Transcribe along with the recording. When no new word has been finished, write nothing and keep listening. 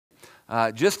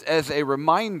Just as a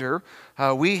reminder,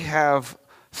 we have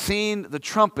seen the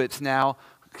trumpets now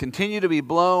continue to be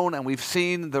blown, and we've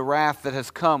seen the wrath that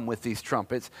has come with these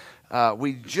trumpets.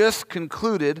 We just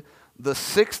concluded the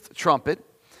sixth trumpet,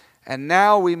 and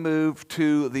now we move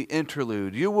to the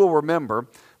interlude. You will remember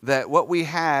that what we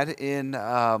had in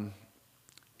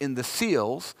the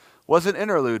seals was an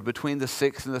interlude between the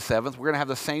sixth and the seventh. We're going to have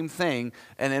the same thing,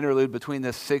 an interlude between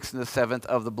the sixth and the seventh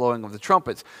of the blowing of the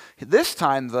trumpets. This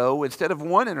time, though, instead of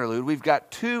one interlude, we've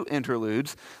got two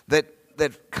interludes that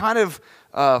kind of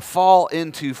fall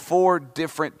into four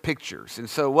different pictures. And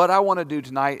so what I want to do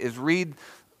tonight is read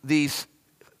these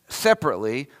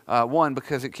separately, one,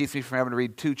 because it keeps me from having to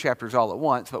read two chapters all at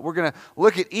once, but we're going to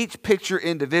look at each picture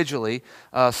individually,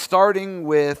 starting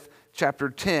with chapter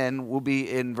 10 will be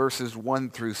in verses 1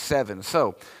 through 7.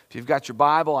 So if you've got your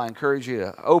Bible, I encourage you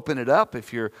to open it up.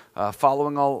 If you're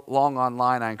following along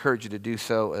online, I encourage you to do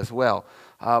so as well.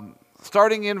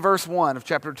 Starting in verse 1 of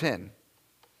chapter 10,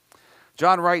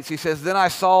 John writes, he says, "Then I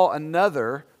saw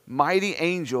another mighty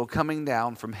angel coming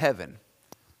down from heaven,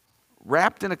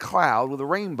 wrapped in a cloud with a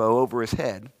rainbow over his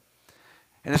head.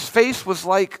 And his face was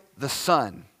like the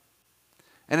sun,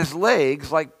 and his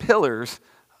legs like pillars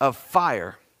of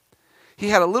fire. He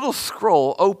had a little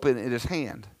scroll open in his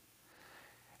hand,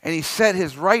 and he set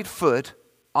his right foot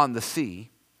on the sea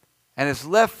and his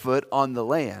left foot on the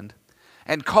land,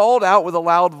 and called out with a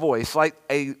loud voice like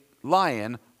a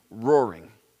lion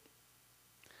roaring.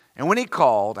 And when he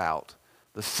called out,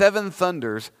 the seven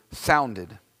thunders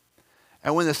sounded.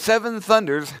 And when the seven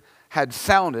thunders had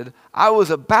sounded, I was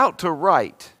about to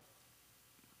write,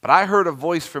 but I heard a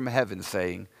voice from heaven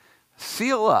saying,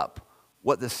 'Seal up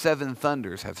what the seven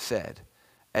thunders have said,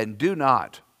 and do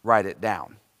not write it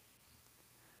down.'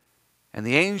 And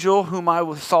the angel whom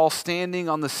I saw standing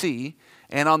on the sea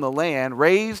and on the land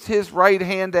raised his right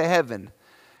hand to heaven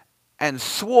and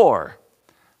swore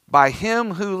by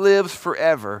him who lives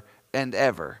forever and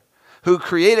ever, who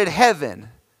created heaven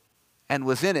and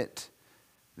was in it,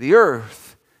 the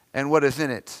earth and what is in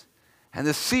it, and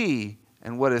the sea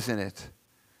and what is in it,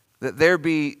 that there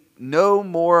be no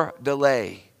more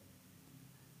delay,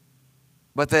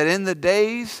 but that in the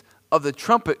days of the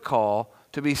trumpet call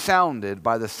to be sounded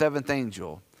by the seventh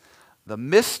angel, the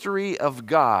mystery of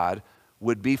God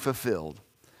would be fulfilled,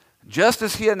 just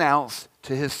as he announced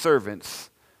to his servants,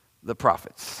 the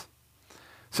prophets."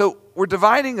 So we're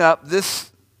dividing up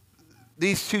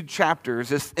these two chapters,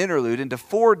 this interlude, into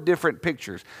four different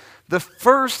pictures. The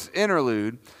first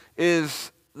interlude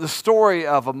is the story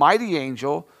of a mighty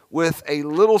angel with a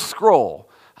little scroll.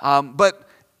 But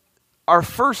our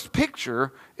first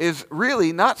picture is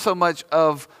really not so much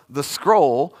of the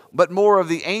scroll, but more of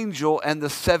the angel and the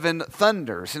seven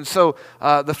thunders. And so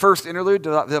the first interlude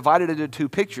divided into two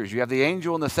pictures. You have the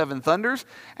angel and the seven thunders,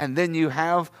 and then you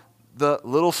have the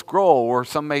little scroll, or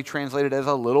some may translate it as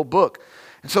a little book.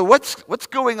 And so what's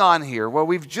going on here? Well,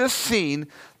 we've just seen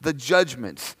the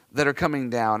judgments that are coming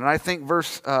down. And I think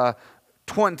verse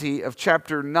 20 of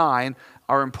chapter 9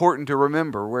 are important to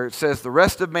remember, where it says, "The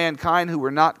rest of mankind who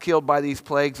were not killed by these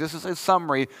plagues." This is a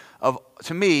summary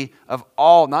to me, of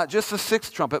all, not just the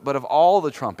sixth trumpet, but of all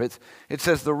the trumpets. It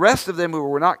says, "The rest of them who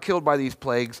were not killed by these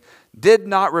plagues did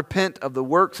not repent of the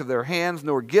works of their hands,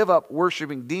 nor give up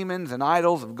worshiping demons and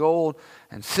idols of gold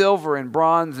and silver and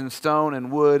bronze and stone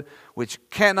and wood, which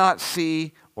cannot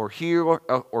see or hear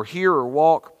or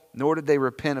walk. Nor did they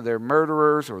repent of their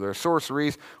murderers or their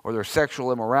sorceries or their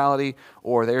sexual immorality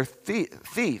or their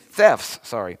thefts.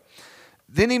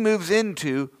 Then he moves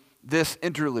into this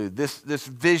interlude, this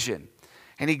vision.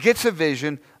 And he gets a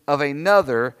vision of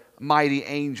another mighty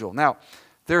angel. Now,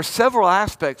 there are several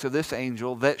aspects of this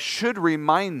angel that should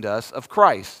remind us of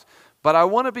Christ. But I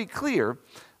want to be clear,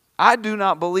 I do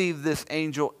not believe this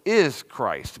angel is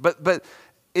Christ. But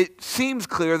it seems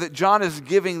clear that John is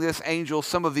giving this angel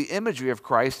some of the imagery of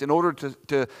Christ in order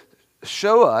to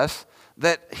show us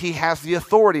that he has the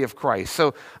authority of Christ.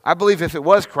 So I believe if it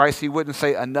was Christ, he wouldn't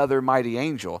say another mighty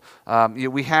angel.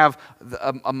 We have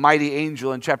a mighty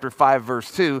angel in chapter 5, verse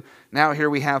 2. Now here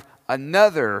we have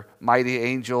another mighty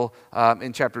angel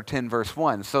in chapter 10, verse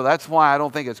 1. So that's why I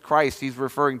don't think it's Christ. He's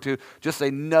referring to just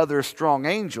another strong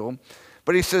angel.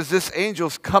 But he says this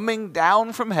angel's coming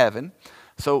down from heaven.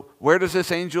 So where does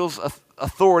this angel's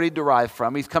authority derive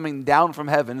from? He's coming down from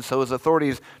heaven, so his authority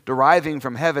is deriving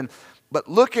from heaven. But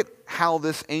look at how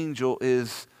this angel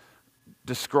is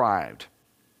described.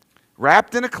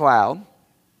 Wrapped in a cloud,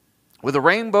 with a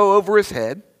rainbow over his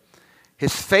head.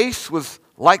 His face was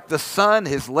like the sun,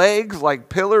 his legs like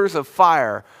pillars of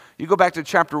fire. You go back to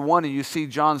chapter 1 and you see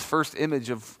John's first image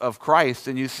of Christ,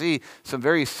 and you see some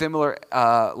very similar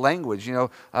language.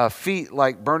 Feet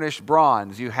like burnished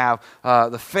bronze. You have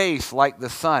the face like the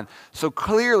sun. So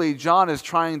clearly John is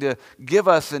trying to give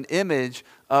us an image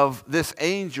of this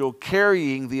angel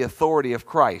carrying the authority of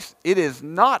Christ. It is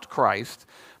not Christ,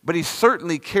 but he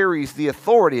certainly carries the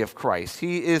authority of Christ.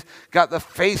 He is got the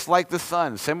face like the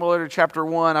sun, similar to chapter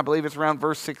 1. I believe it's around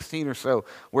verse 16 or so,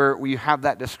 where we have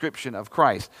that description of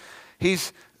Christ.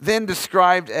 He's then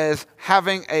described as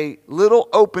having a little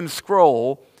open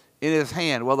scroll in his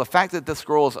hand. Well, the fact that the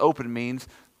scroll is open means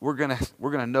we're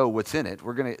gonna know what's in it.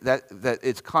 That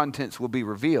its contents will be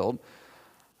revealed,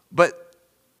 but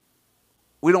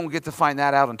we don't get to find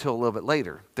that out until a little bit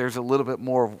later. There's a little bit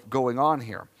more going on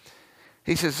here.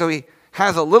 He says, so he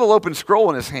has a little open scroll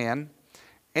in his hand,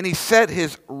 and he set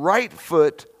his right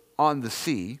foot on the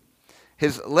sea,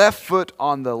 his left foot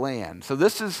on the land. So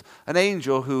this is an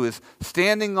angel who is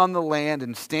standing on the land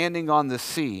and standing on the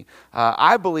sea.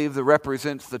 I believe that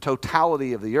represents the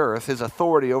totality of the earth, his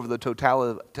authority over the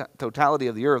totality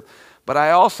of the earth. But I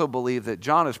also believe that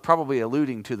John is probably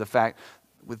alluding to the fact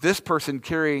with this person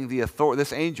carrying the authority,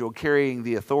 this angel carrying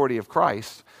the authority of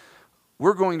Christ.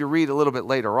 We're going to read a little bit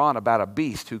later on about a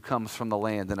beast who comes from the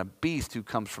land and a beast who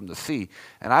comes from the sea.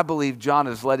 And I believe John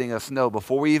is letting us know,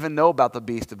 before we even know about the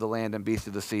beast of the land and beast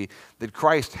of the sea, that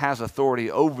Christ has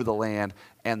authority over the land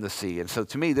and the sea. And so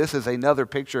to me, this is another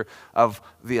picture of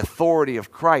the authority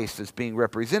of Christ that's being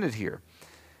represented here.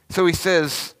 So he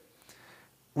says,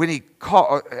 and he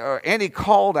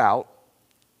called out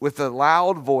with a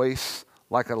loud voice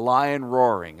like a lion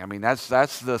roaring. I mean, that's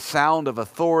the sound of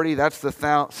authority. That's the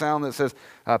sound that says,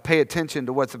 pay attention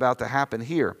to what's about to happen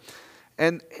here.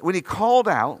 And when he called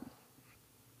out,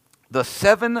 the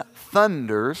 7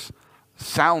 thunders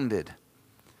sounded.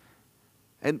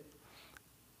 And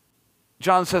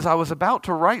John says, I was about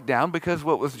to write down, because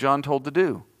what was John told to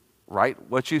do? Write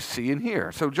what you see and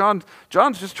hear. So John's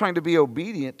just trying to be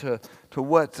obedient to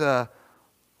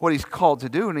what he's called to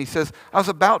do. And he says, I was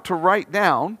about to write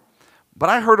down, but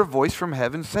I heard a voice from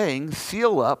heaven saying,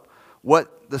 seal up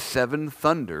what the 7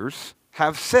 thunders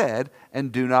have said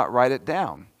and do not write it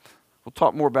down. We'll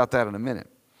talk more about that in a minute.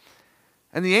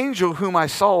 And the angel whom I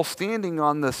saw standing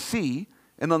on the sea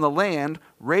and on the land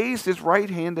raised his right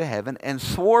hand to heaven and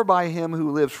swore by him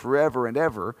who lives forever and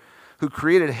ever, who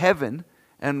created heaven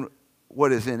and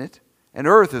what is in it, and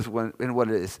earth and what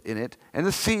is in it, and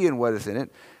the sea and what is in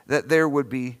it, that there would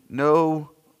be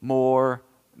no more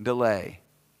delay.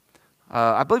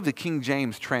 I believe the King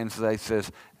James translates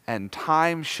this, and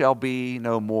time shall be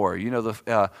no more. You know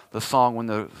the song, when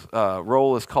the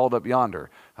roll is called up yonder.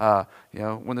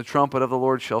 When the trumpet of the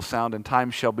Lord shall sound, and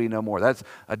time shall be no more. That's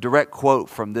a direct quote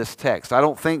from this text. I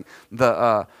don't think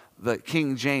the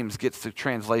King James gets the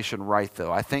translation right,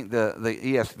 though. I think the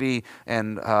ESV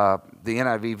and the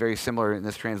NIV, very similar in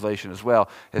this translation as well,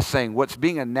 is saying what's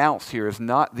being announced here is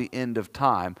not the end of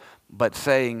time, but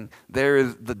saying there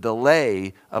is the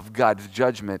delay of God's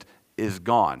judgment is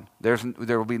gone. There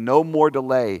will be no more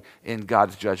delay in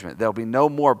God's judgment. There will be no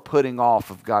more putting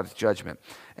off of God's judgment.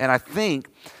 And I think,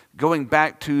 going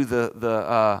back to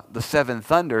the 7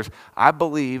 thunders, I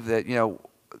believe that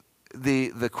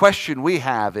the question we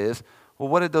have is, well,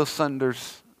 what did those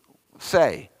thunders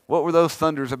say? What were those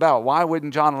thunders about? Why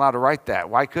wasn't John allowed to write that?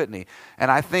 Why couldn't he? And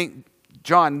I think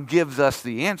John gives us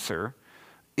the answer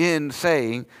in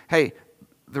saying, hey,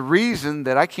 the reason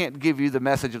that I can't give you the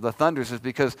message of the thunders is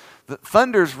because the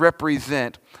thunders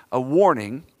represent a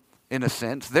warning, in a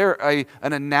sense. They're an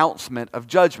announcement of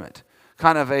judgment,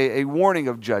 kind of a warning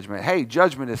of judgment. Hey,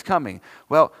 judgment is coming.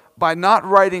 Well, by not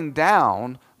writing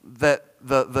down that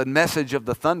the message of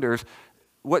the thunders,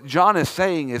 what John is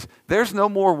saying is there's no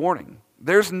more warning.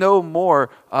 There's no more,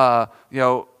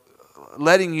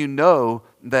 letting you know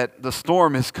that the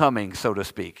storm is coming, so to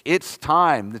speak. It's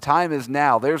time. The time is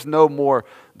now. There's no more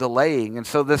delaying. And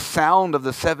so the sound of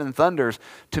the 7 thunders,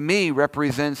 to me,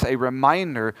 represents a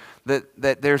reminder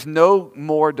that there's no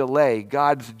more delay.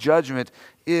 God's judgment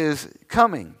is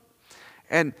coming.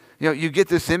 And you get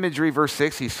this imagery, verse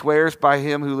 6, he swears by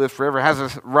him who lives forever, has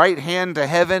his right hand to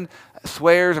heaven,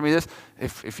 swears. I mean, this,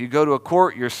 if you go to a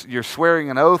court, you're swearing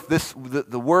an oath.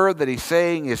 The word that he's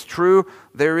saying is true.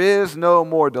 There is no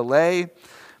more delay,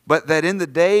 but that in the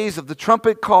days of the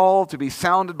trumpet call to be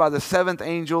sounded by the 7th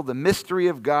angel, the mystery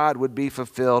of God would be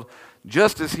fulfilled,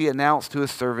 just as he announced to his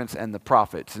servants and the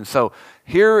prophets. And so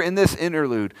here in this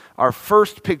interlude, our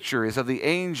first picture is of the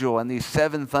angel and these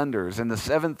 7 thunders. And the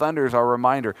 7 thunders are a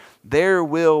reminder there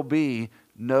will be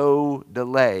no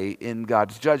delay in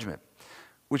God's judgment.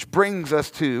 Which brings us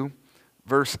to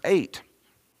verse 8.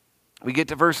 We get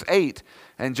to verse 8,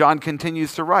 and John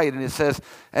continues to write, and it says,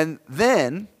 "And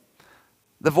then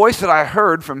the voice that I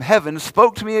heard from heaven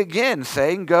spoke to me again,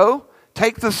 saying, 'Go,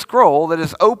 take the scroll that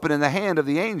is open in the hand of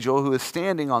the angel who is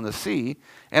standing on the sea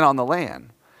and on the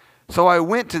land.' So I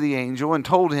went to the angel and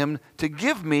told him to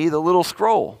give me the little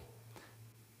scroll.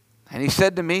 And he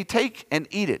said to me, 'Take and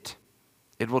eat it.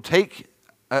 It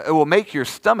will make your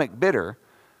stomach bitter,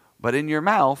 but in your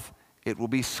mouth it will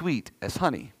be sweet as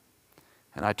honey.'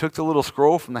 And I took the little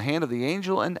scroll from the hand of the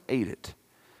angel and ate it.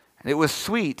 And it was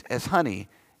sweet as honey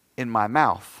in my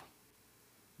mouth.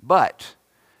 But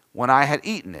when I had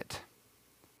eaten it,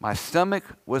 my stomach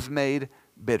was made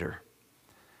bitter.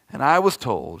 And I was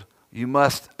told, 'You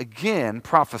must again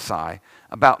prophesy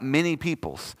about many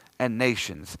peoples and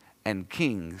nations and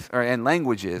kings, and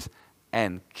languages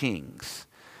and kings.'"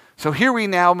 So here we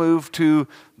now move to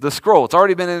the scroll. It's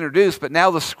already been introduced, but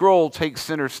now the scroll takes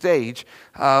center stage.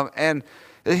 And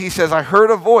he says, "I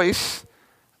heard a voice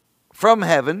from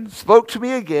heaven, spoke to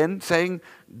me again, saying,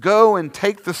 'Go and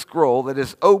take the scroll that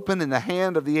is open in the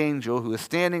hand of the angel who is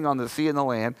standing on the sea and the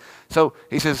land.'" So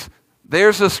he says,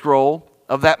 there's the scroll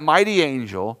of that mighty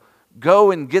angel.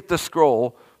 Go and get the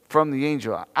scroll from the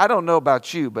angel. I don't know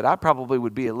about you, but I probably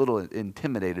would be a little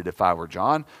intimidated if I were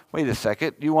John. Wait a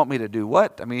second, you want me to do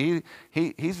what? I mean,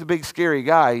 he's a big scary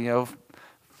guy,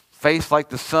 face like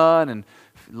the sun and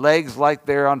legs like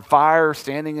they're on fire,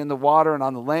 standing in the water and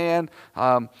on the land.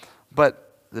 But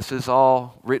this is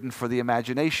all written for the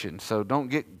imagination, so don't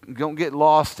get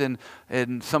lost in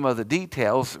some of the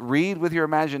details. Read with your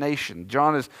imagination.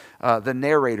 John is the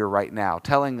narrator right now,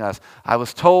 telling us, "I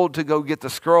was told to go get the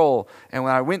scroll, and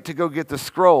when I went to go get the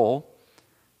scroll,"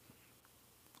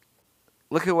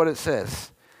 look at what it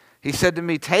says. He said to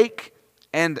me, "Take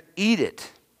and eat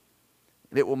it.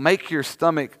 It will make your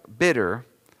stomach bitter,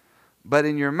 but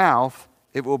in your mouth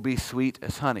it will be sweet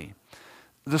as honey."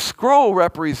 The scroll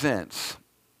represents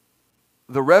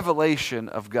the revelation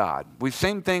of God.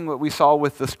 Same thing what we saw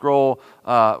with the scroll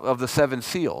of the seven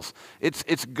seals.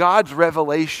 It's God's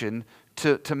revelation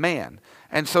to man.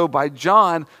 And so by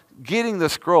John getting the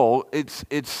scroll,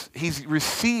 he's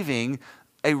receiving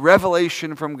a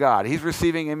revelation from God. He's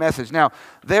receiving a message. Now,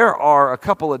 there are a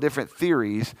couple of different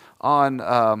theories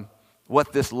on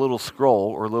what this little scroll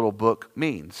or little book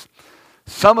means.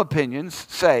 Some opinions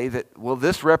say that, well,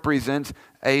 this represents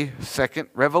a second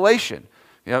revelation.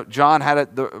 John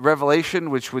had the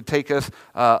revelation, which would take us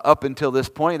up until this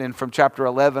point, and from chapter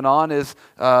 11 on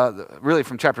really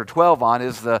from chapter 12 on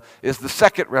is the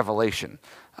second revelation.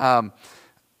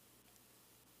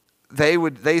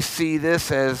 They see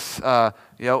this as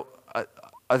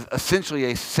essentially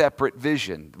a separate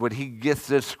vision. When he gets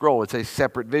this scroll, it's a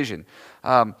separate vision.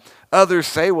 Others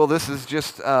say, well, this is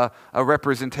just a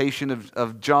representation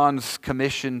of John's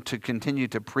commission to continue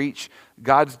to preach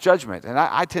God's judgment. And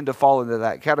I tend to fall into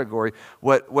that category.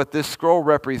 What this scroll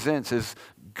represents is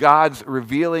God's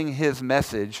revealing his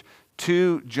message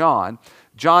to John.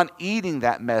 John eating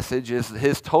that message is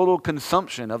his total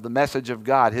consumption of the message of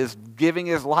God, his giving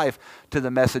his life to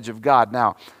the message of God.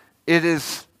 Now, it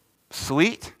is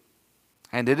sweet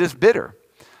and it is bitter.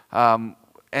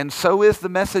 And so is the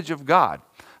message of God.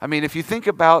 I mean, if you think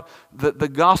about the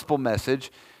gospel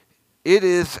message, it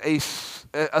is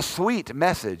a sweet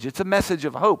message. It's a message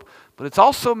of hope, but it's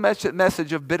also a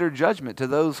message of bitter judgment to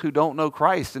those who don't know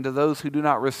Christ and to those who do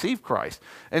not receive Christ.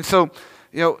 And so,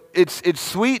 it's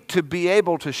sweet to be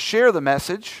able to share the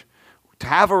message, to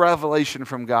have a revelation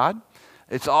from God.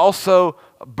 It's also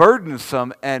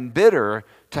burdensome and bitter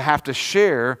to have to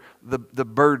share the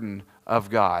burden of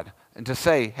God. And to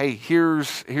say, hey,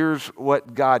 here's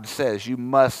what God says. You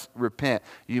must repent.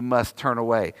 You must turn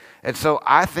away. And so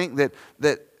I think that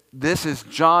this is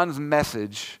John's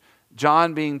message,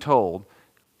 John being told,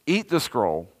 eat the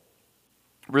scroll,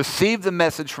 receive the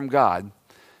message from God,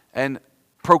 and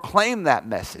proclaim that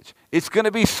message. It's going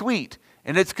to be sweet,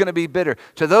 and it's going to be bitter.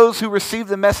 To those who receive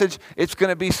the message, it's going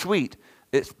to be sweet.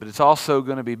 But it's also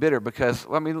going to be bitter because,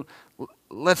 what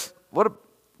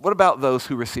about those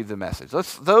who receive the message?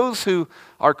 Those who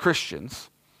are Christians,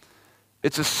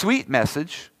 it's a sweet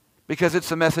message because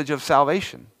it's a message of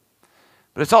salvation.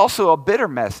 But it's also a bitter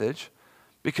message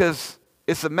because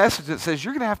it's a message that says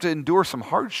you're going to have to endure some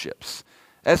hardships.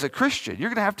 As a Christian, you're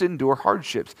going to have to endure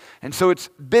hardships. And so it's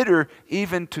bitter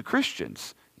even to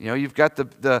Christians. You've got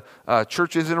the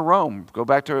churches in Rome. Go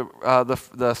back to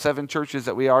the 7 churches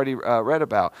that we already read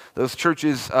about. Those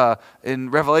churches in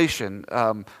Revelation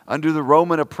under the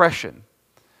Roman oppression.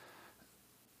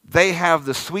 They have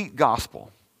the sweet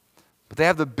gospel, but they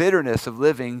have the bitterness of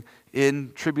living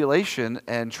in tribulation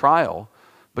and trial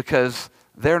because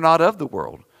they're not of the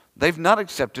world. they've not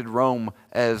accepted Rome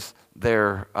as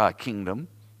their kingdom.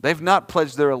 They've not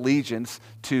pledged their allegiance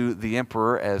to the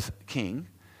emperor as king.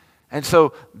 And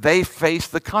so they face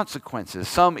the consequences,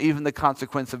 some even the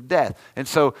consequence of death. And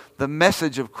so the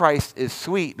message of Christ is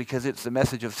sweet because it's the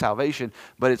message of salvation,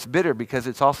 but it's bitter because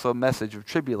it's also a message of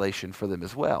tribulation for them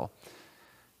as well.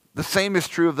 The same is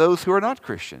true of those who are not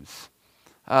Christians.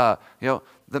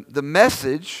 The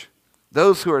message,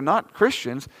 those who are not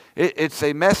Christians, it's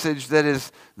a message that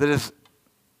is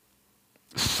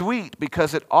sweet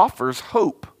because it offers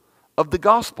hope of the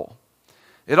gospel.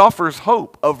 It offers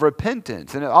hope of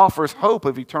repentance, and it offers hope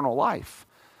of eternal life.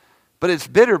 But it's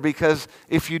bitter because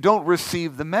if you don't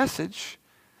receive the message,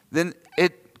 then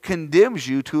it condemns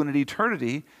you to an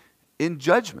eternity in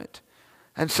judgment.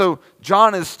 And so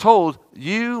John is told,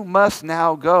 you must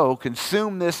now go,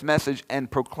 consume this message, and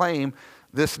proclaim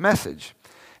this message.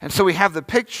 And so we have the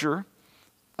picture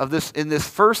of this, in this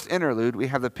first interlude, we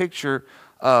have the picture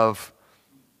of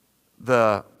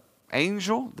the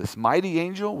angel, this mighty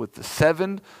angel with the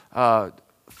seven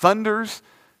thunders.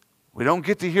 We don't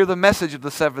get to hear the message of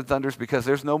the seven thunders because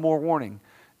there's no more warning.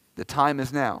 The time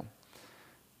is now.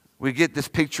 We get this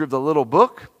picture of the little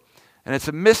book, and it's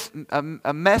a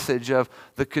message of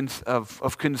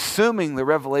consuming the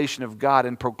revelation of God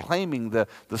and proclaiming the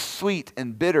sweet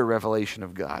and bitter revelation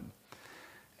of God.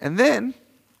 And then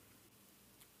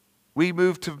we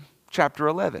move to chapter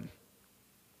 11,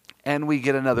 and we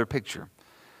get another picture.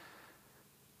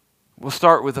 We'll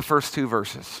start with the first two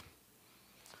verses.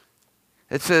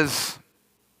 It says,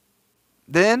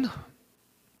 "Then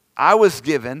I was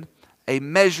given a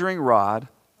measuring rod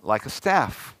like a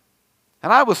staff.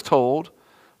 And I was told,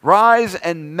 'Rise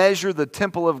and measure the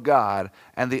temple of God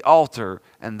and the altar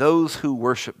and those who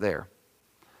worship there.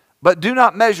 But do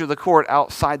not measure the court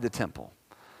outside the temple.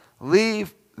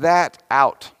 Leave that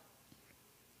out.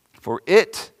 For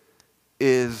it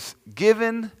is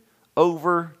given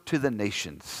over to the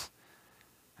nations.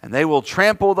 And they will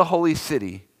trample the holy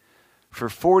city for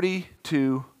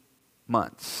 42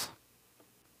 months.'"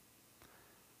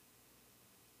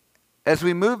 As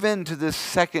we move into this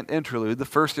second interlude, the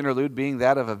first interlude being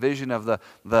that of a vision of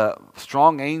the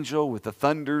strong angel with the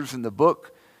thunders in the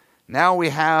book, now we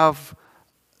have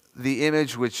the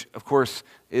image, which of course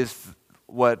is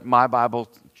what my Bible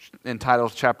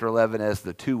entitles chapter 11 as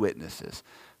the two witnesses.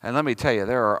 And let me tell you,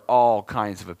 there are all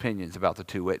kinds of opinions about the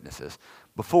two witnesses.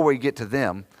 Before we get to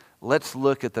them, let's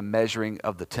look at the measuring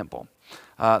of the temple.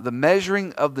 The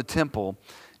measuring of the temple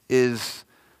is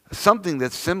something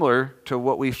that's similar to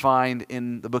what we find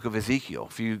in the book of Ezekiel.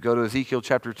 If you go to Ezekiel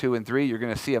chapter 2 and 3, you're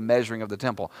going to see a measuring of the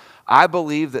temple. I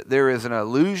believe that there is an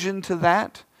allusion to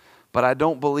that, but I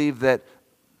don't believe that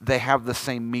they have the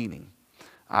same meaning.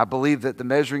 I believe that the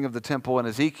measuring of the temple in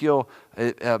Ezekiel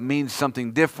means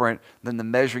something different than the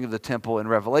measuring of the temple in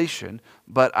Revelation,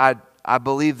 but I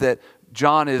believe that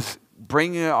John is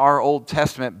bringing our Old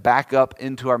Testament back up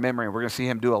into our memory. We're going to see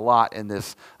him do a lot in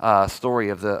this story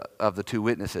of the two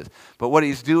witnesses. But what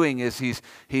he's doing is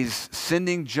he's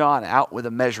sending John out with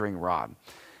a measuring rod.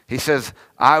 He says,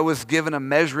 "I was given a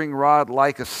measuring rod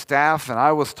like a staff, and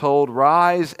I was told,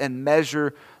 'Rise and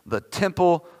measure the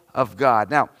temple of God.'"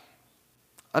 Now,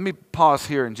 let me pause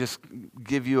here and just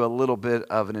give you a little bit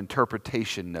of an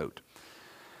interpretation note.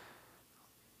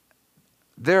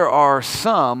 There are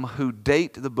some who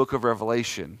date the book of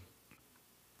Revelation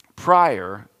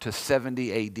prior to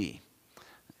 70 AD.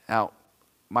 Now,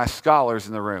 my scholars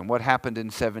in the room, what happened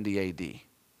in 70 AD?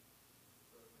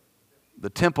 The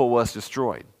temple was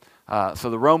destroyed. So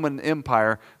the Roman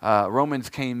Empire, Romans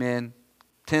came in,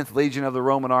 10th Legion of the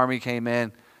Roman army came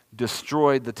in,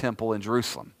 destroyed the temple in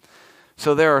Jerusalem.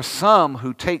 So there are some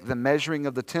who take the measuring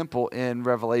of the temple in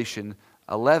Revelation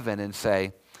 11 and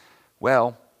say,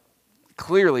 well,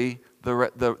 clearly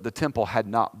the temple had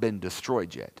not been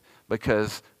destroyed yet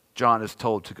because John is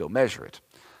told to go measure it.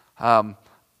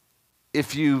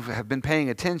 If you have been paying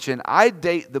attention, I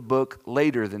date the book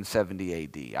later than 70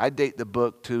 AD. I date the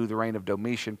book to the reign of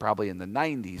Domitian, probably in the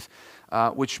 90s,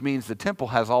 which means the temple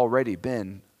has already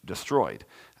been destroyed.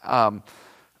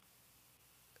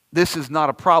 This is not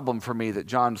a problem for me that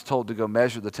John's told to go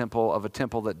measure the temple of a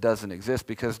temple that doesn't exist,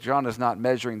 because John is not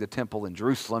measuring the temple in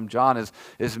Jerusalem. John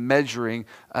is measuring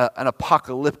an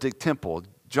apocalyptic temple.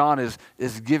 John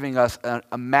is giving us an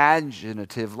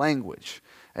imaginative language.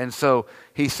 And so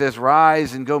he says,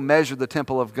 "Rise and go measure the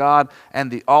temple of God and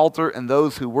the altar and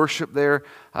those who worship there."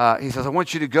 He says, "I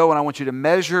want you to go and I want you to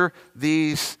measure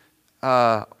these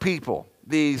people,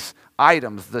 these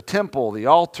items, the temple, the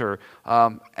altar,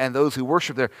 and those who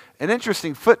worship there." An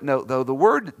interesting footnote, though, the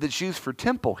word that's used for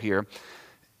temple here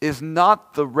is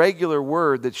not the regular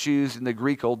word that's used in the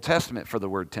Greek Old Testament for the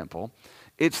word temple.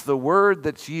 It's the word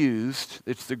that's used,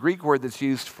 it's the Greek word that's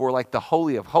used for like the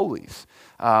Holy of Holies.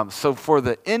 So for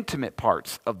the intimate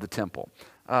parts of the temple.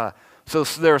 So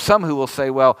there are some who will say,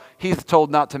 well, he's told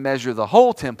not to measure the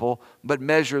whole temple, but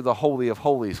measure the Holy of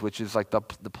Holies, which is like the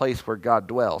place where God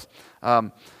dwells.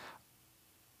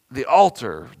 The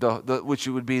altar, which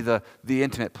would be the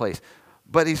intimate place.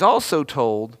 But he's also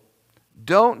told,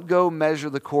 don't go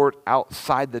measure the court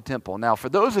outside the temple. Now, for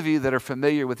those of you that are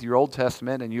familiar with your Old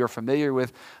Testament and you're familiar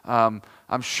with, I'm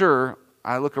sure,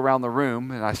 I look around the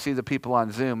room and I see the people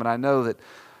on Zoom, and I know that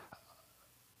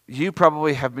you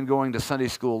probably have been going to Sunday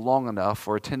school long enough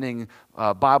or attending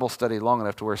Bible study long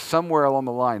enough to where somewhere along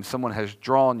the line someone has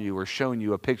drawn you or shown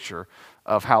you a picture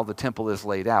of how the temple is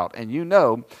laid out. And you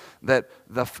know that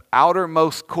the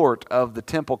outermost court of the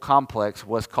temple complex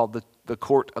was called the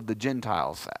court of the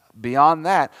Gentiles. Beyond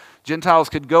that, Gentiles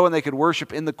could go and they could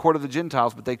worship in the court of the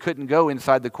Gentiles, but they couldn't go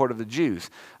inside the court of the Jews.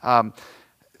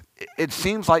 It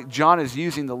seems like John is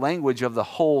using the language of the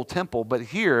whole temple, but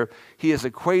here he is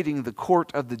equating the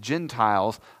court of the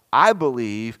Gentiles, I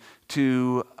believe,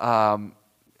 to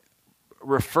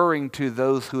referring to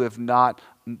those who have not,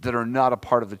 that are not a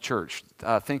part of the church.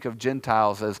 Think of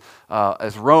Gentiles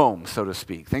as Rome, so to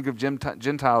speak. Think of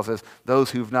Gentiles as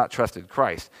those who've not trusted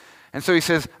Christ. And so he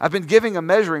says, I've been giving a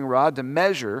measuring rod to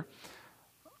measure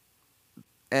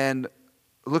and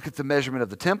look at the measurement of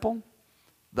the temple,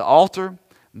 the altar,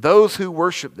 those who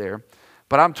worship there.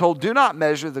 But I'm told, do not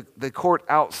measure the court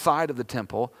outside of the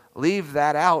temple. Leave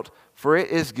that out, for it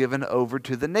is given over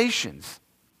to the nations.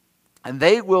 And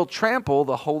they will trample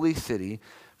the holy city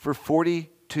for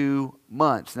 42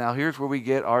 months. Now here's where we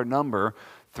get our number,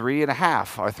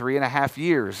 3.5, our 3.5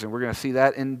 years. And we're going to see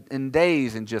that in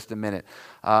days in just a minute.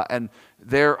 And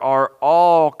there are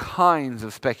all kinds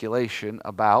of speculation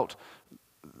about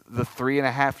the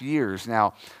 3.5 years.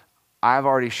 Now, I've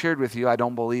already shared with you, I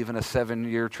don't believe in a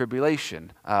 7-year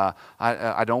tribulation.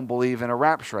 I don't believe in a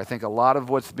rapture. I think a lot of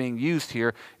what's being used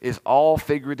here is all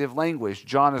figurative language.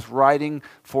 John is writing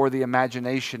for the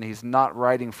imagination. He's not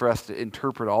writing for us to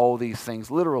interpret all these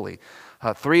things literally.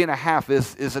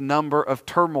 3.5 is a number of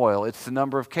turmoil. It's the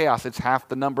number of chaos. It's half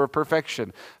the number of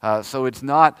perfection. So it's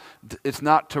not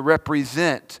to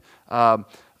represent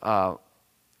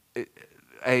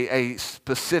a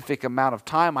specific amount of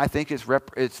time. I think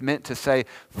it's meant to say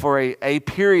for a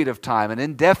period of time, an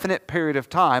indefinite period of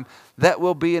time, that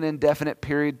will be an indefinite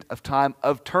period of time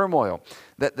of turmoil,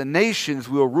 that the nations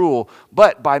will rule.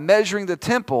 But by measuring the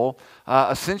temple,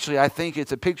 essentially I think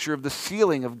it's a picture of the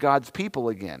sealing of God's people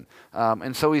again.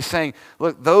 And so he's saying,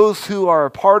 look, those who are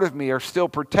a part of me are still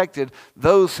protected.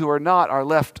 Those who are not are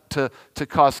left to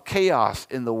cause chaos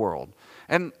in the world.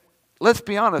 And let's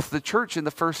be honest, the church in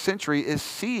the first century is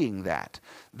seeing that.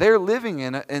 They're living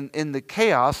in the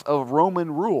chaos of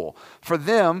Roman rule. For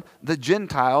them, the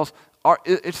Gentiles,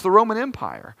 it's the Roman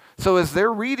Empire. So as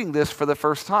they're reading this for the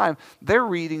first time, they're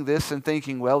reading this and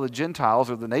thinking, well, the Gentiles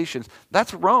or the nations,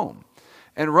 that's Rome.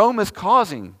 And Rome is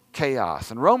causing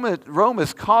chaos, and Rome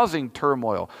is causing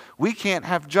turmoil. We can't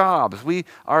have jobs. We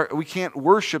can't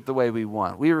worship the way we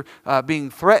want. We're being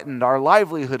threatened. Our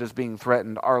livelihood is being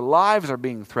threatened. Our lives are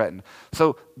being threatened.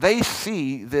 So they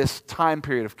see this time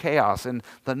period of chaos, and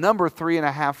the number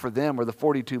 3.5 for them, or the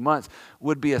 42 months,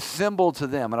 would be a symbol to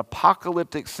them, an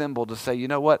apocalyptic symbol to say, you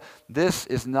know what? This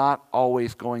is not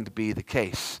always going to be the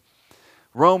case.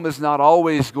 Rome is not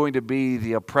always going to be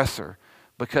the oppressor,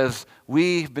 because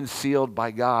we've been sealed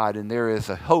by God and there is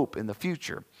a hope in the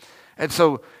future. And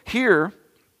so here,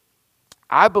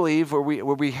 I believe where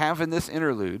we have in this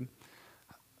interlude,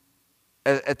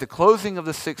 at the closing of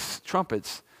the 6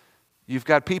 trumpets, you've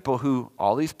got people who,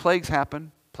 all these plagues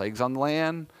happen, plagues on the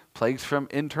land, plagues from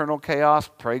internal chaos,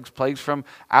 plagues from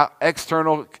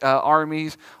external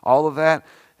armies, all of that,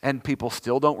 and people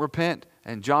still don't repent.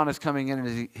 And John is coming in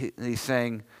and he's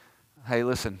saying, hey,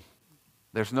 listen,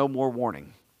 there's no more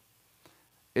warning.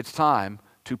 It's time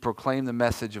to proclaim the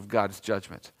message of God's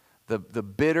judgment. The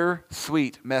bitter,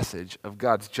 sweet message of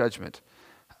God's judgment.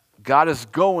 God is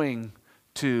going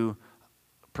to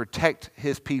protect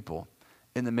his people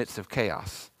in the midst of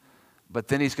chaos. But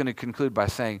then he's going to conclude by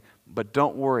saying, but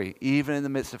don't worry, even in the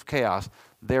midst of chaos,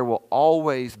 there will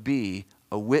always be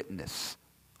a witness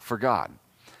for God.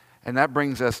 And that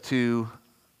brings us to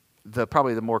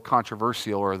probably the more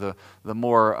controversial, or the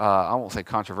more, I won't say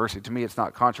controversy. To me, it's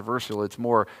not controversial. It's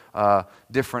more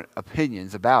different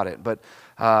opinions about it. But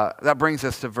that brings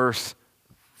us to verse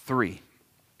 3.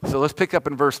 So let's pick up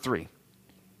in verse 3.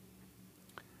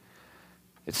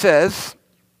 It says,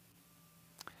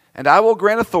 and I will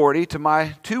grant authority to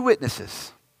my 2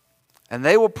 witnesses and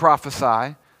they will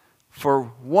prophesy for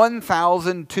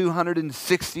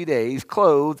 1,260 days,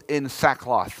 clothed in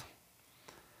sackcloth.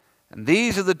 And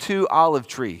these are the 2 olive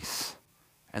trees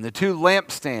and the 2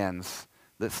 lampstands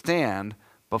that stand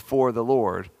before the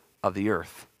Lord of the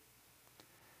earth.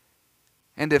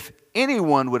 And if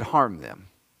anyone would harm them,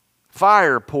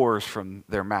 fire pours from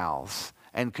their mouths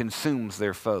and consumes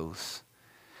their foes.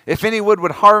 If anyone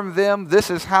would harm them, this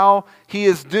is how he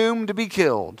is doomed to be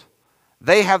killed.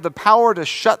 They have the power to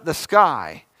shut the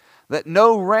sky, that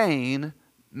no rain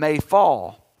may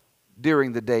fall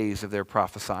during the days of their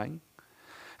prophesying.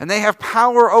 And they have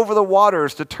power over the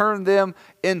waters to turn them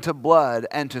into blood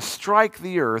and to strike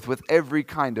the earth with every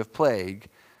kind of plague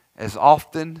as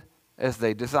often as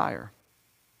they desire.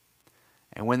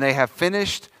 And when they have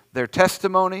finished their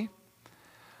testimony,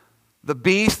 the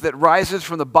beast that rises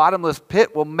from the bottomless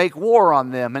pit will make war on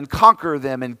them and conquer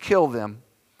them and kill them.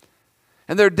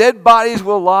 And their dead bodies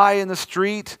will lie in the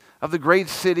street of the great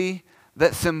city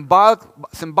that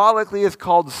symbolically is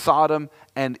called Sodom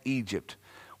and Egypt,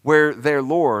 where their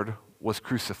Lord was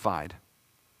crucified.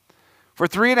 For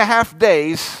 3.5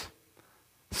 days,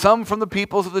 some from the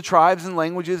peoples of the tribes and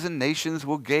languages and nations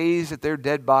will gaze at their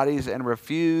dead bodies and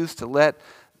refuse to let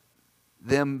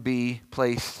them be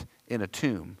placed in a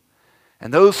tomb.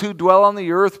 And those who dwell on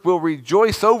the earth will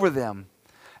rejoice over them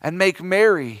and make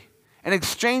merry and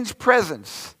exchange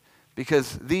presents,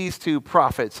 because these 2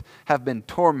 prophets have been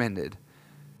tormented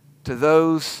to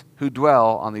those who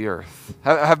dwell on the earth,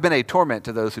 have been a torment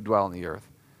to those who dwell on the earth.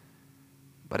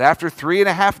 But after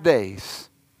 3.5 days,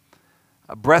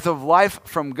 a breath of life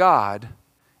from God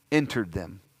entered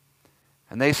them,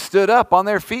 and they stood up on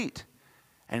their feet,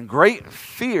 and great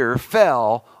fear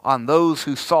fell on those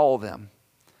who saw them.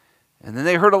 And then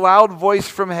they heard a loud voice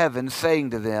from heaven saying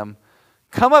to them,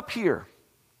 "Come up here."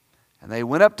 And they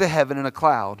went up to heaven in a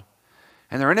cloud,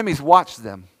 and their enemies watched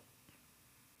them.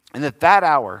 And at that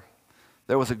hour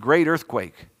there was a great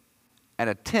earthquake, and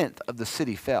 1/10 of the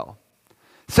city fell.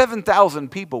 7,000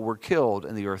 people were killed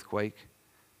in the earthquake,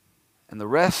 and the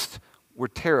rest were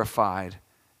terrified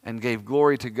and gave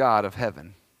glory to God of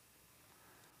heaven.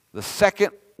 The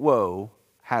second woe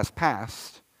has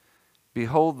passed.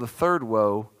 Behold, the third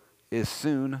woe is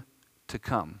soon to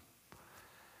come.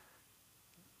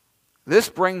 This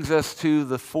brings us to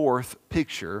the 4th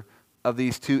picture of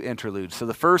these 2 interludes. So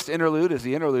the first interlude is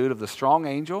the interlude of the strong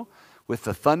angel with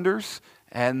the thunders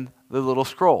and the little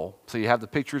scroll. So you have the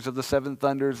pictures of the 7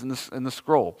 thunders and the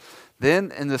scroll.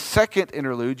 Then in the second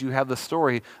interlude, you have the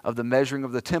story of the measuring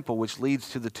of the temple, which leads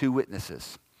to the 2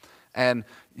 witnesses. And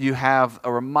you have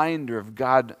a reminder of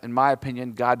God, in my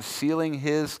opinion, God sealing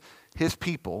his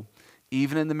people,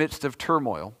 even in the midst of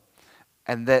turmoil.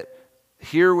 And that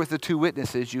here with the 2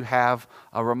 witnesses, you have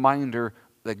a reminder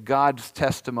that God's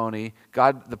testimony,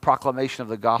 the proclamation of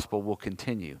the gospel will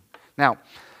continue. Now,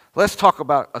 let's talk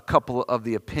about a couple of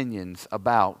the opinions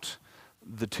about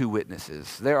the 2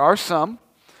 witnesses. There are some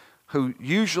who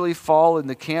usually fall in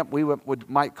the camp we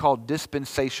might call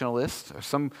dispensationalists, or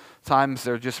sometimes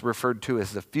they're just referred to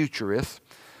as the futurists,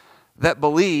 that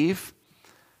believe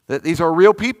that these are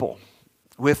real people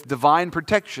with divine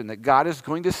protection, that God is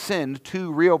going to send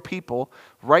 2 real people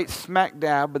right smack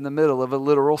dab in the middle of a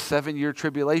literal 7-year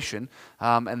tribulation,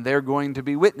 and they're going to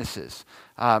be witnesses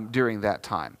during that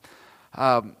time.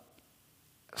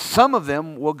 Some of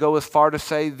them will go as far to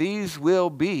say these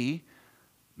will be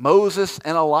Moses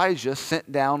and Elijah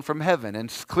sent down from heaven.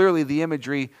 And clearly the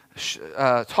imagery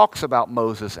talks about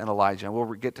Moses and Elijah, and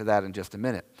we'll get to that in just a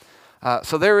minute.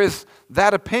 So there is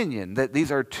that opinion that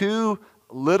these are 2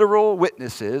 literal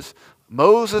witnesses,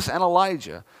 Moses and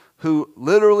Elijah, who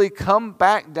literally come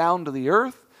back down to the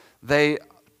earth. They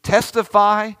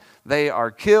testify, they are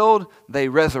killed, they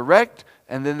resurrect,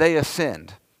 and then they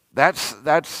ascend. They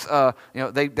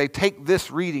take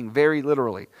this reading very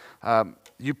literally.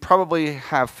 You probably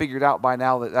have figured out by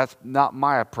now that that's not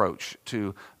my approach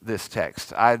to this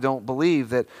text. I don't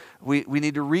believe that we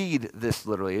need to read this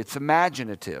literally. It's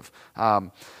imaginative.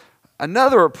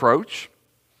 Another approach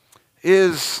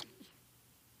is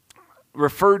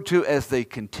referred to as the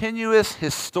continuous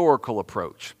historical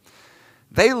approach.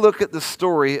 They look at the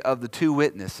story of the 2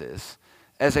 witnesses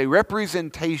as a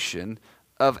representation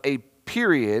of a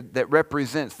period that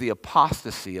represents the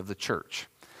apostasy of the church.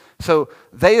 So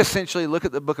they essentially look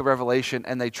at the book of Revelation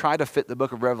and they try to fit the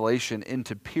book of Revelation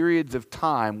into periods of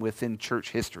time within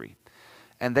church history.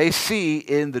 And they see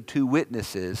in the 2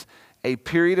 witnesses a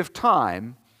period of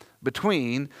time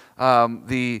between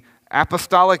the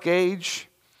apostolic age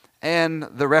and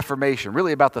the Reformation,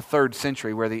 really about the 3rd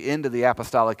century, where the end of the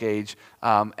apostolic age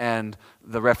and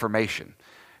the Reformation.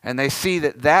 And they see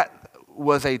that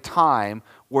was a time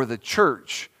where the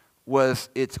church was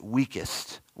its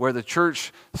weakest, where the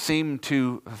church seemed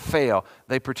to fail.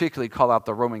 They particularly call out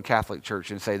the Roman Catholic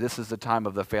Church and say this is the time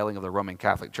of the failing of the Roman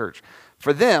Catholic Church.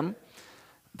 For them,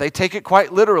 they take it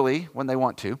quite literally when they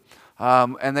want to,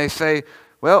 and they say,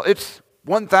 well, it's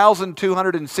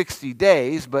 1,260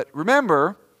 days, but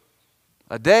remember,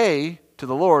 a day to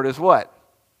the Lord is what?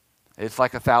 It's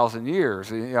like 1,000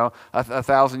 years, a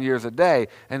 1,000 years a day.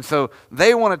 And so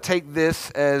they want to take this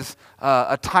as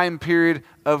a time period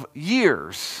of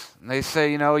years. And they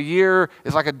say, a year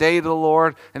is like a day to the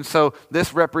Lord. And so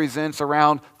this represents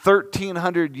around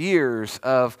 1,300 years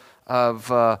of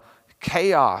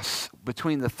chaos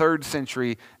between the 3rd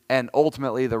century and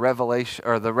ultimately the Revelation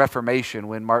or the Reformation,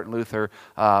 when Martin Luther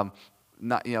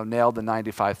nailed the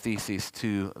 95 Theses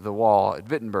to the wall at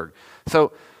Wittenberg.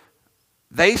 So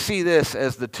they see this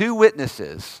as the two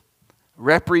witnesses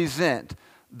represent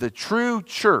the true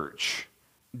church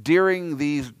during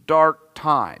these dark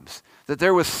times. That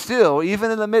there was still,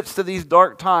 even in the midst of these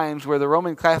dark times where the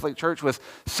Roman Catholic Church was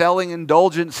selling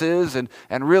indulgences and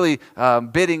really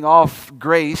bidding off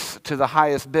grace to the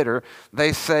highest bidder,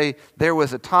 they say there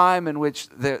was a time in which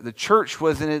the church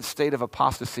was in its state of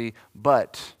apostasy,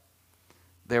 but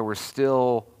there were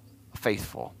still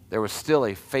faithful. There was still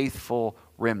a faithful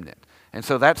remnant. And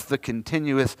so that's the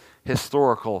continuous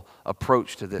historical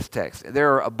approach to this text.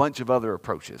 There are a bunch of other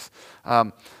approaches.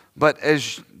 But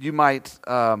as you might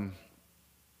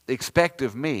expect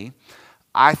of me,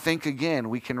 I think, again,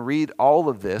 we can read all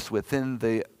of this within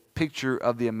the picture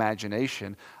of the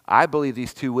imagination. I believe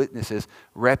these two witnesses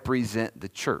represent the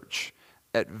church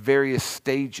at various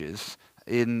stages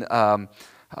in the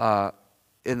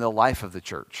life of the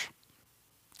church.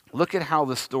 Look at how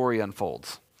the story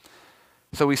unfolds.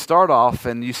 So we start off,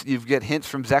 and you get hints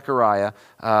from Zechariah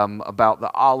about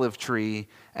the olive tree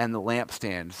and the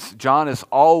lampstands. John is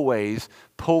always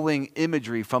pulling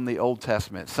imagery from the Old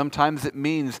Testament. Sometimes it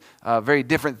means very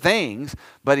different things,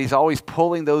 but he's always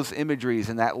pulling those imageries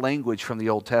and that language from the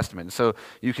Old Testament. So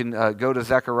you can go to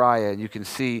Zechariah, and you can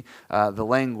see the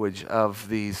language of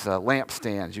these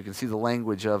lampstands. You can see the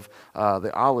language of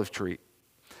the olive tree.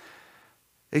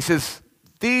 He says,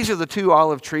 "These are the 2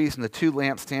 olive trees and the 2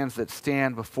 lampstands that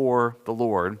stand before the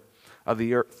Lord of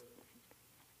the earth.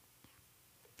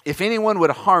 If anyone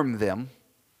would harm them,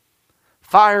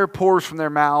 fire pours from their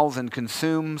mouths and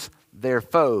consumes their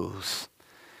foes.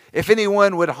 If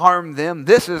anyone would harm them,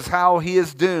 this is how he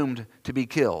is doomed to be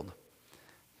killed.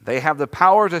 They have the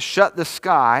power to shut the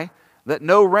sky, that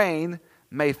no rain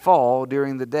may fall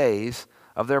during the days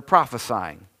of their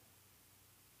prophesying."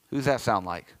 Who's that sound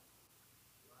like?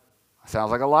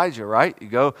 Sounds like Elijah, right? You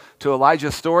go to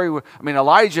Elijah's story.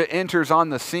 Elijah enters on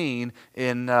the scene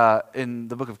in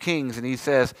the book of Kings, and he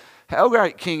says, "All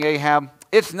right, King Ahab,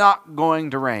 it's not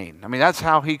going to rain." That's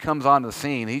how he comes on the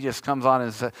scene. He just comes on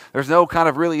and there's no kind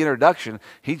of really introduction.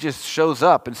 He just shows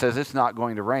up and says, "It's not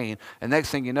going to rain." And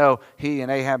next thing you know, he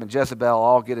and Ahab and Jezebel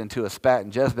all get into a spat,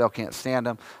 and Jezebel can't stand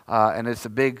him, and it's a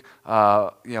big,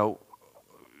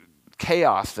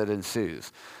 chaos that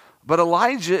ensues. But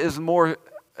Elijah is more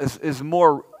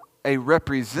a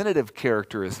representative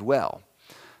character as well.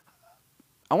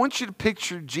 I want you to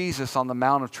picture Jesus on the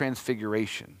Mount of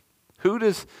Transfiguration. Who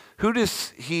does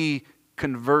he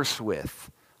converse with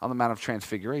on the Mount of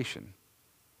Transfiguration?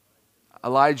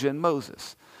 Elijah and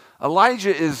Moses.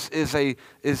 Elijah is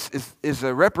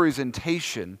a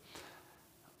representation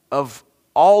of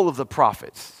all of the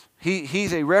prophets.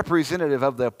 He's a representative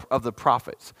of the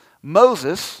prophets.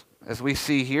 Moses, as we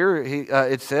see here,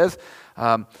 it says,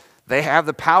 they have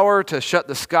the power to shut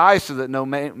the sky so that no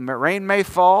rain may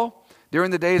fall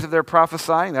during the days of their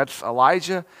prophesying. That's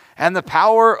Elijah. And the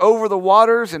power over the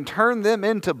waters and turn them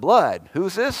into blood.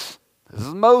 Who's this? This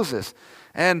is Moses.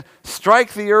 And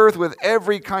strike the earth with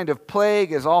every kind of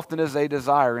plague as often as they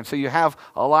desire. And so you have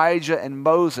Elijah and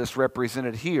Moses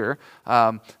represented here,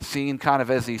 seen kind of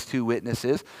as these two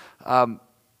witnesses.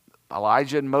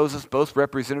 Elijah and Moses both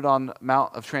represented on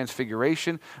Mount of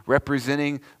Transfiguration,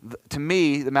 representing, to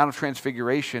me, the Mount of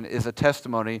Transfiguration is a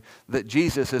testimony that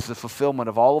Jesus is the fulfillment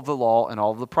of all of the law and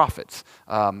all of the prophets.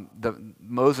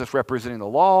 Moses representing the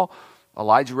law,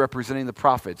 Elijah representing the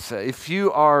prophets. If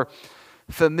you are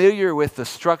familiar with the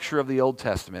structure of the Old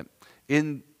Testament,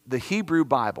 in the Hebrew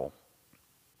Bible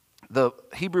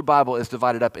is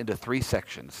divided up into 3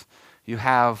 sections. You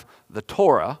have the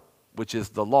Torah, which is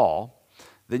the law.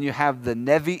 Then you have the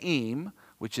Nevi'im,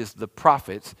 which is the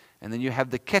prophets, and then you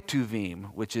have the Ketuvim,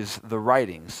 which is the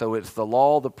writings. So it's the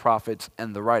law, the prophets,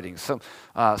 and the writings.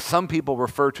 Some people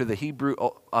refer to the Hebrew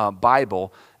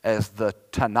Bible as the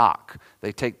Tanakh.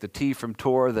 They take the T from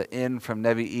Torah, the N from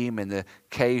Nevi'im, and the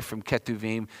K from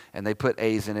Ketuvim, and they put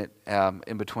A's in it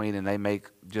in between, and they make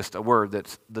just a word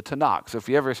that's the Tanakh. So if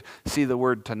you ever see the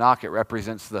word Tanakh, it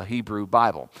represents the Hebrew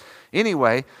Bible.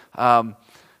 Anyway,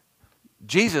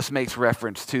 Jesus makes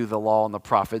reference to the law and the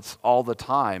prophets all the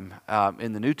time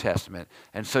in the New Testament.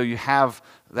 And so you have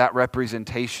that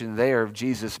representation there of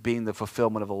Jesus being the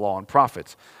fulfillment of the law and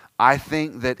prophets. I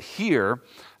think that here,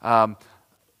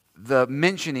 the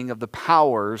mentioning of the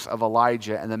powers of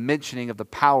Elijah and the mentioning of the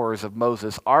powers of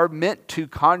Moses are meant to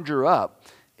conjure up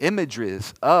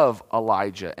images of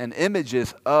Elijah and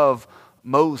images of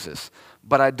Moses.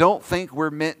 But I don't think we're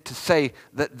meant to say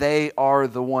that they are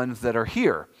the ones that are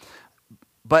here,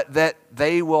 but that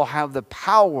they will have the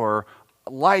power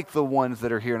like the ones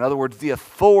that are here. In other words, the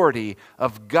authority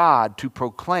of God to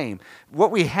proclaim.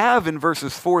 What we have in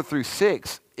verses 4 through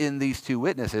 6 in these two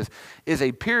witnesses is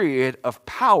a period of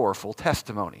powerful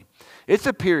testimony. It's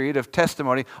a period of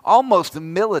testimony, almost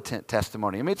militant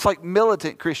testimony. I mean, it's like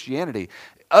militant Christianity.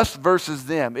 Us versus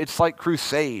them. It's like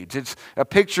crusades. It's a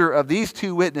picture of these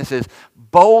two witnesses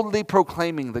boldly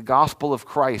proclaiming the gospel of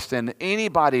Christ. And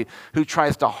anybody who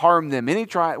tries to harm them,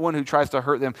 anyone who tries to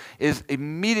hurt them, is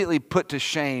immediately put to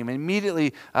shame,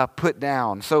 immediately put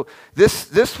down. So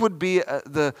this would be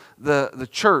the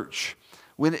church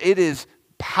when it is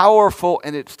powerful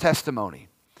in its testimony.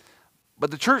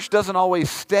 But the church doesn't always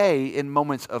stay in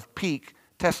moments of peak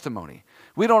testimony.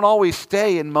 We don't always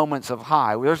stay in moments of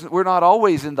high. We're not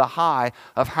always in the high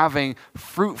of having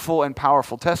fruitful and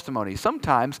powerful testimony.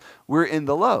 Sometimes we're in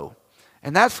the low.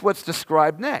 And that's what's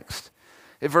described next.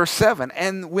 In verse 7,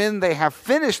 and when they have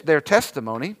finished their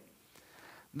testimony,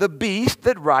 the beast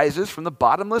that rises from the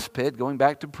bottomless pit, going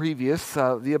back to previous,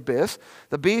 the abyss,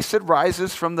 the beast that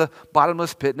rises from the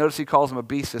bottomless pit, notice he calls him a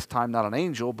beast this time, not an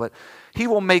angel, but he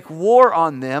will make war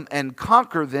on them and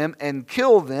conquer them and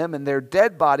kill them, and their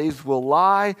dead bodies will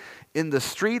lie in the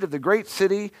street of the great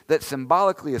city that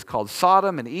symbolically is called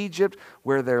Sodom in Egypt,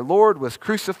 where their Lord was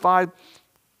crucified.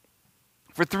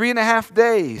 For 3.5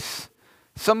 days,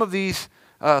 some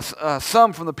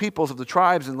from the peoples of the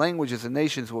tribes and languages and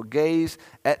nations will gaze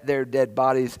at their dead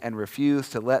bodies and refuse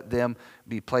to let them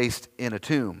be placed in a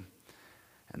tomb.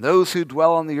 And those who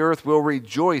dwell on the earth will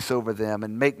rejoice over them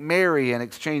and make merry and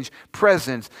exchange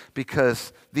presents,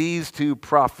 because these two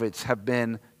prophets have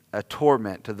been a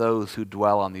torment to those who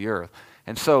dwell on the earth.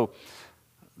 And so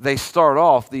they start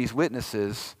off, these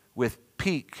witnesses, with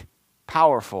peak,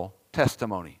 powerful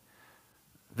testimony.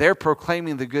 They're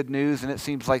proclaiming the good news, and it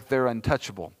seems like they're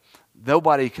untouchable.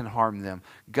 Nobody can harm them.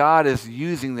 God is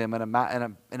using them in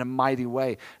a mighty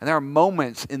way. And there are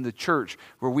moments in the church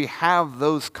where we have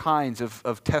those kinds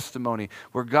of testimony,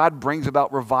 where God brings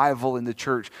about revival in the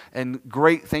church, and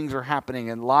great things are happening,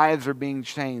 and lives are being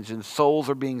changed, and souls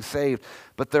are being saved.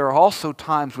 But there are also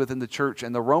times within the church,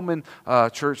 and the Roman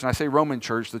church, and I say Roman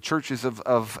church, the churches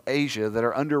of Asia that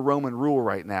are under Roman rule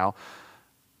right now,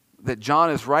 that John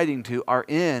is writing to, are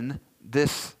in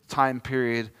this time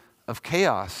period of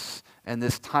chaos and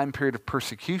this time period of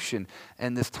persecution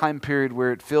and this time period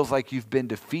where it feels like you've been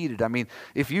defeated. I mean,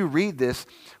 if you read this,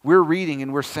 we're reading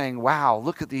and we're saying, wow,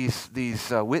 look at these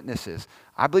witnesses.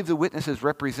 I believe the witnesses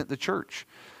represent the church.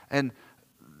 And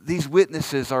these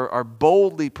witnesses are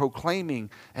boldly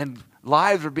proclaiming, and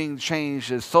lives are being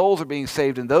changed as souls are being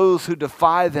saved, and those who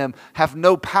defy them have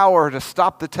no power to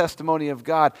stop the testimony of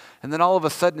God. And then all of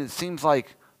a sudden it seems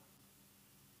like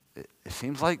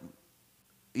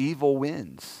evil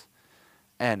wins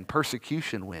and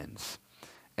persecution wins,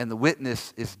 and the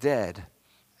witness is dead.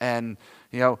 And,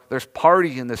 there's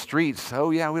party in the streets.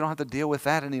 Oh, yeah, we don't have to deal with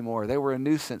that anymore. They were a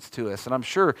nuisance to us. And I'm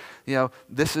sure,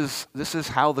 this is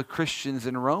how the Christians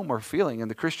in Rome are feeling, and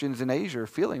the Christians in Asia are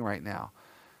feeling right now.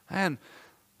 Man,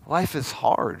 life is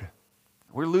hard.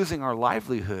 We're losing our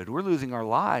livelihood. We're losing our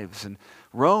lives. And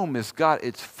Rome has got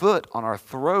its foot on our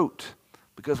throat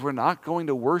because we're not going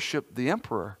to worship the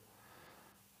emperor.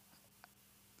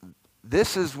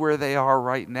 This is where they are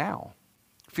right now,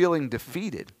 feeling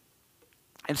defeated.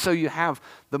 And so you have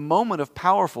the moment of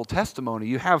powerful testimony.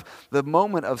 You have the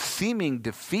moment of seeming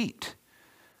defeat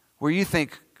where you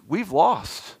think, we've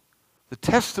lost. The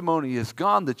testimony is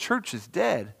gone. The church is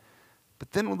dead.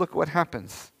 But then look what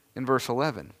happens in verse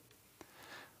 11.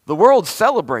 The world's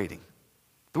celebrating.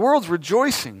 The world's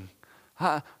rejoicing.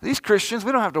 These Christians,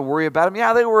 we don't have to worry about them.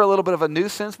 Yeah, they were a little bit of a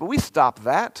nuisance, but we stopped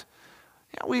that.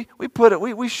 Yeah,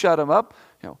 we shut them up.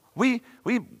 We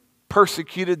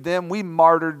persecuted them. We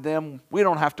martyred them. We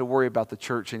don't have to worry about the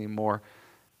church anymore.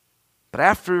 But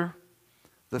after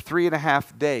the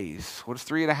 3.5 days, what is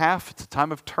 3.5? It's a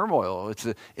time of turmoil. It's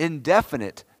an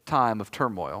indefinite time of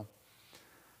turmoil.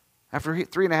 After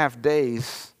 3.5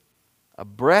 days, a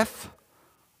breath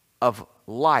of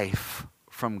life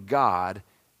from God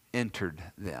entered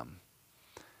them.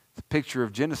 It's a picture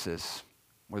of Genesis,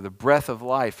 where the breath of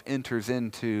life enters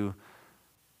into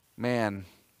man.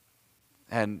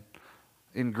 And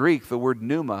in Greek, the word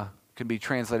pneuma can be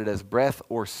translated as breath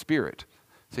or spirit.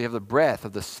 So you have the breath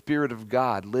of the Spirit of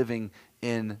God living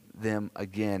in them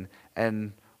again.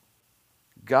 And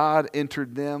God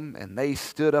entered them, and they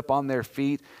stood up on their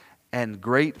feet, and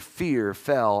great fear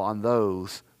fell on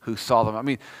those who saw them. I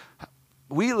mean,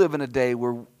 we live in a day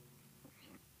where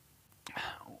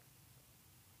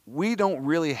we don't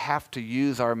really have to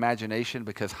use our imagination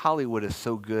because Hollywood is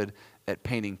so good at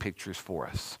painting pictures for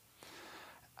us.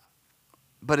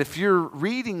 But if you're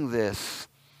reading this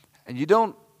and you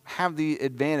don't have the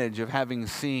advantage of having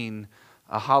seen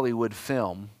a Hollywood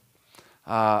film,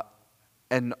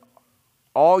 and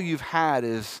all you've had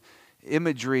is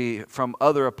imagery from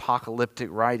other apocalyptic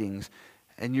writings,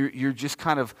 and you're just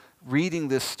kind of reading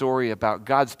this story about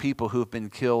God's people who have been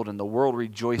killed and the world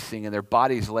rejoicing and their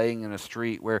bodies laying in a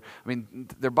street where, I mean,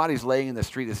 their bodies laying in the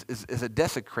street is a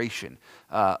desecration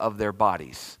of their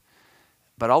bodies.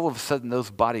 But all of a sudden, those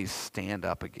bodies stand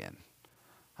up again.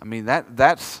 I mean,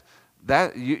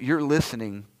 you're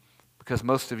listening, because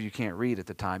most of you can't read at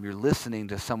the time, you're listening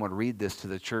to someone read this to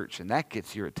the church, and that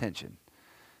gets your attention.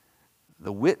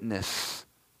 The witness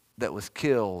that was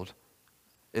killed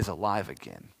is alive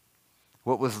again.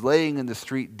 What was laying in the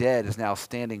street dead is now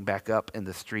standing back up in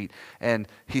the street. And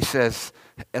he says,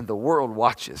 and the world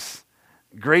watches.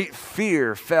 Great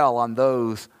fear fell on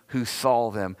those who saw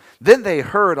them. Then they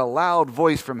heard a loud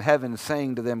voice from heaven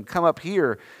saying to them, come up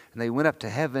here. And they went up to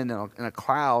heaven in a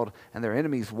cloud, and their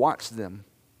enemies watched them.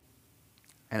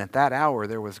 And at that hour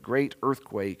there was great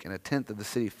earthquake, and 1/10 of the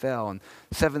city fell, and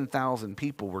 7,000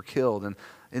 people were killed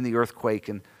in the earthquake,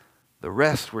 and the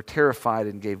rest were terrified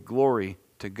and gave glory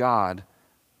to God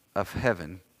of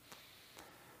heaven.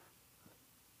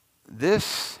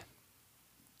 This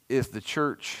is the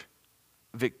church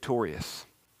victorious,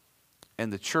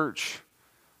 and the church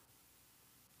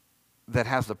that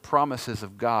has the promises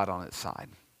of God on its side.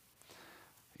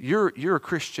 You're a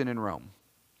Christian in Rome,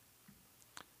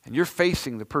 and you're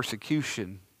facing the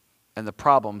persecution and the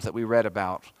problems that we read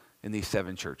about in these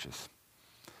 7 churches.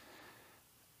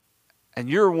 And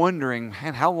you're wondering,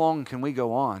 man, how long can we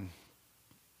go on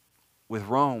with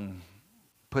Rome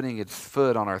putting its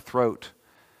foot on our throat?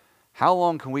 How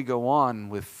long can we go on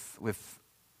with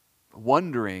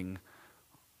wondering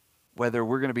whether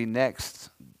we're going to be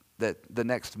the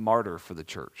next martyr for the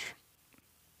church?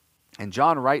 And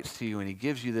John writes to you, and he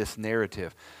gives you this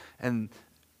narrative. And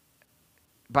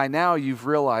by now you've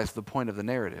realized the point of the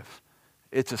narrative.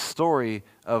 It's a story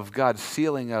of God's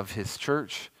sealing of his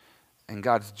church and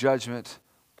God's judgment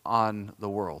on the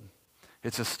world.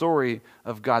 It's a story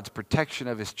of God's protection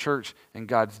of his church and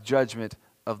God's judgment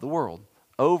of the world.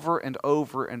 Over and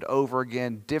over and over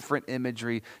again, different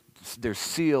imagery. There's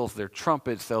seals, there's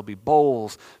trumpets, there'll be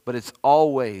bowls, but it's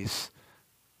always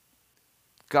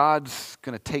God's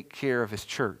going to take care of his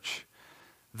church.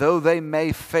 Though they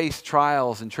may face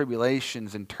trials and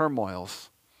tribulations and turmoils,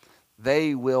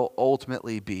 they will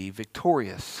ultimately be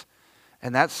victorious.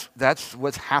 And that's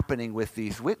what's happening with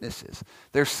these witnesses.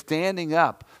 They're standing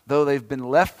up. Though they've been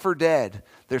left for dead,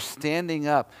 they're standing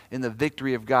up in the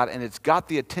victory of God. And it's got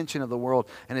the attention of the world.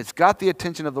 And it's got the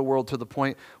attention of the world to the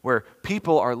point where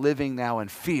people are living now in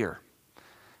fear.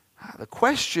 The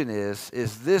question is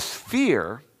this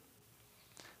fear,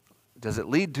 does it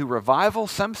lead to revival?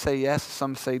 Some say yes,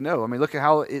 some say no. I mean, look at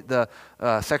how the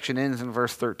section ends in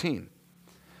verse 13.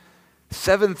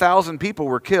 7,000 people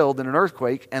were killed in an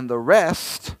earthquake, and the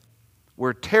rest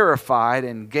were terrified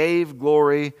and gave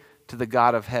glory to the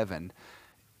God of heaven.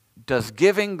 Does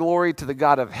giving glory to the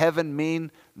God of heaven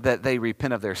mean that they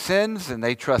repent of their sins and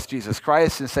they trust Jesus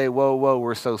Christ and say, whoa,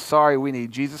 we're so sorry, we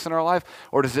need Jesus in our life?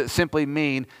 Or does it simply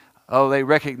mean, they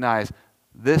recognize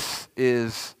this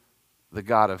is the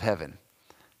God of heaven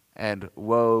and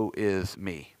woe is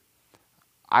me?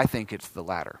 I think it's the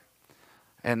latter.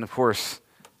 And of course,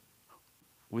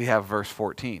 we have verse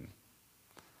 14.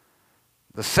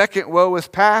 The second woe is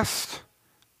past.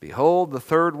 Behold, the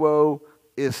third woe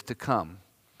is to come.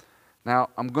 Now,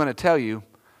 I'm going to tell you,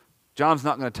 John's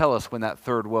not going to tell us when that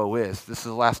third woe is. This is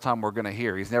the last time we're going to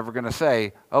hear. He's never going to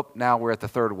say, now we're at the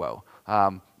third woe.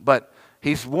 But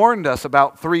he's warned us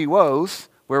about 3 woes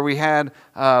where we had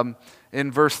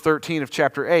in verse 13 of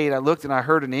chapter 8, I looked and I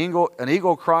heard an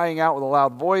eagle crying out with a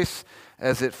loud voice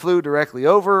as it flew directly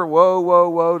over. Woe, woe,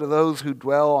 woe to those who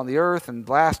dwell on the earth, and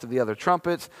blast of the other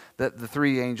trumpets that the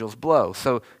three angels blow.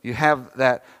 So you have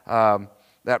that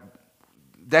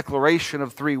declaration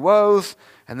of three woes,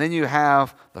 and then you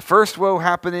have the first woe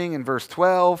happening in verse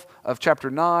 12 of chapter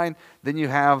 9. Then you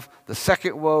have the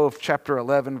second woe of chapter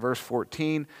 11, verse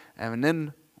 14, and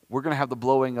then we're going to have the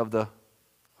blowing of the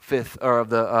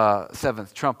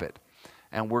seventh trumpet,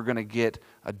 and we're going to get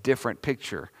a different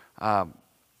picture.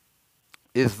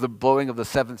 Is the blowing of the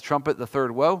seventh trumpet the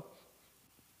third woe?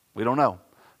 We don't know.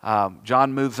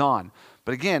 John moves on.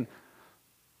 But again,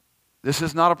 this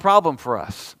is not a problem for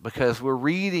us because we're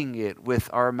reading it with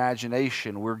our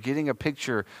imagination. We're getting a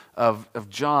picture of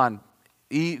John,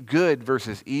 good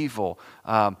versus evil.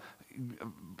 The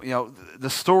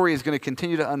story is going to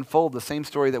continue to unfold, the same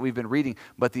story that we've been reading,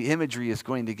 but the imagery is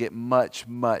going to get much,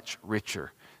 much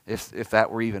richer. If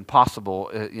that were even possible,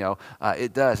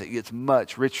 it does. It gets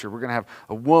much richer. We're going to have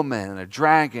a woman and a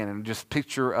dragon and just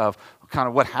picture of kind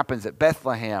of what happens at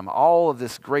Bethlehem, all of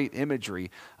this great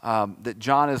imagery that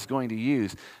John is going to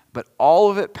use. But all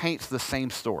of it paints the same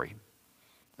story.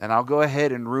 And I'll go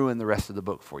ahead and ruin the rest of the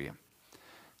book for you.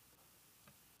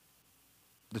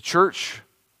 The church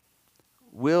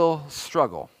will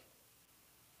struggle.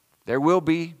 There will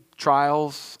be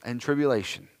trials and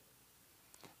tribulation.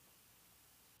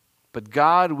 But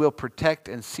God will protect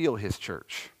and seal his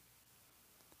church.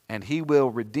 And he will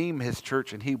redeem his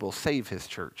church, and he will save his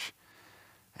church.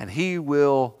 And he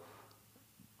will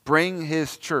bring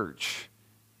his church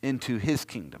into his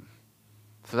kingdom.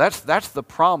 So that's the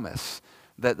promise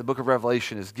that the book of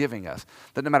Revelation is giving us.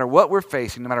 That no matter what we're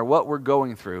facing, no matter what we're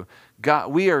going through,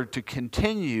 God, we are to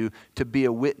continue to be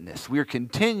a witness. We are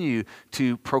continue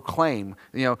to proclaim.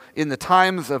 In the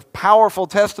times of powerful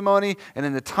testimony and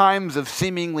in the times of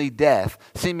seeming death,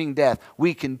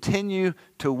 we continue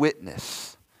to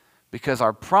witness. Because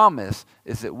our promise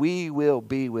is that we will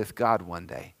be with God one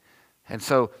day. And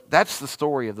so that's the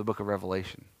story of the book of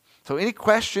Revelation. So any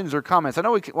questions or comments? I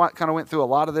know we kind of went through a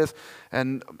lot of this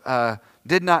and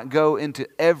did not go into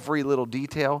every little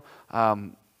detail.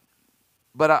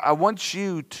 But I want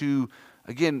you to,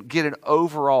 again, get an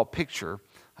overall picture.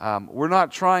 We're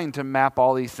not trying to map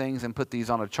all these things and put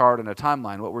these on a chart and a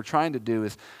timeline. What we're trying to do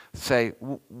is say,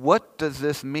 what does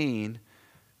this mean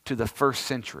to the first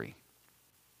century?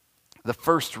 The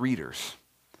first readers?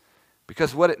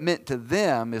 Because what it meant to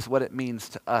them is what it means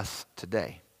to us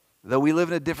today. Though we live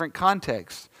in a different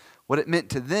context, what it meant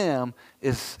to them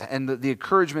is, and the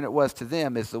encouragement it was to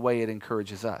them is the way it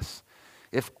encourages us.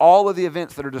 If all of the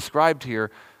events that are described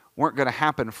here weren't going to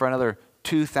happen for another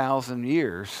 2,000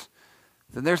 years,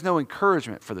 then there's no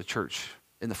encouragement for the church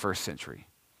in the first century.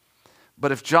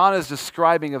 But if John is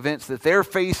describing events that they're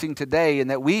facing today and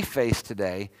that we face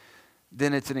today,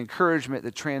 then it's an encouragement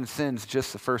that transcends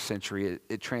just the first century.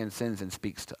 It transcends and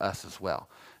speaks to us as well.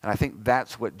 And I think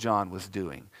that's what John was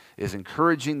doing, is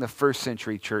encouraging the first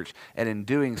century church, and in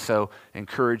doing so,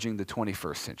 encouraging the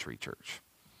 21st century church.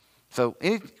 So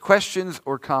any questions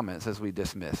or comments as we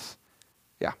dismiss?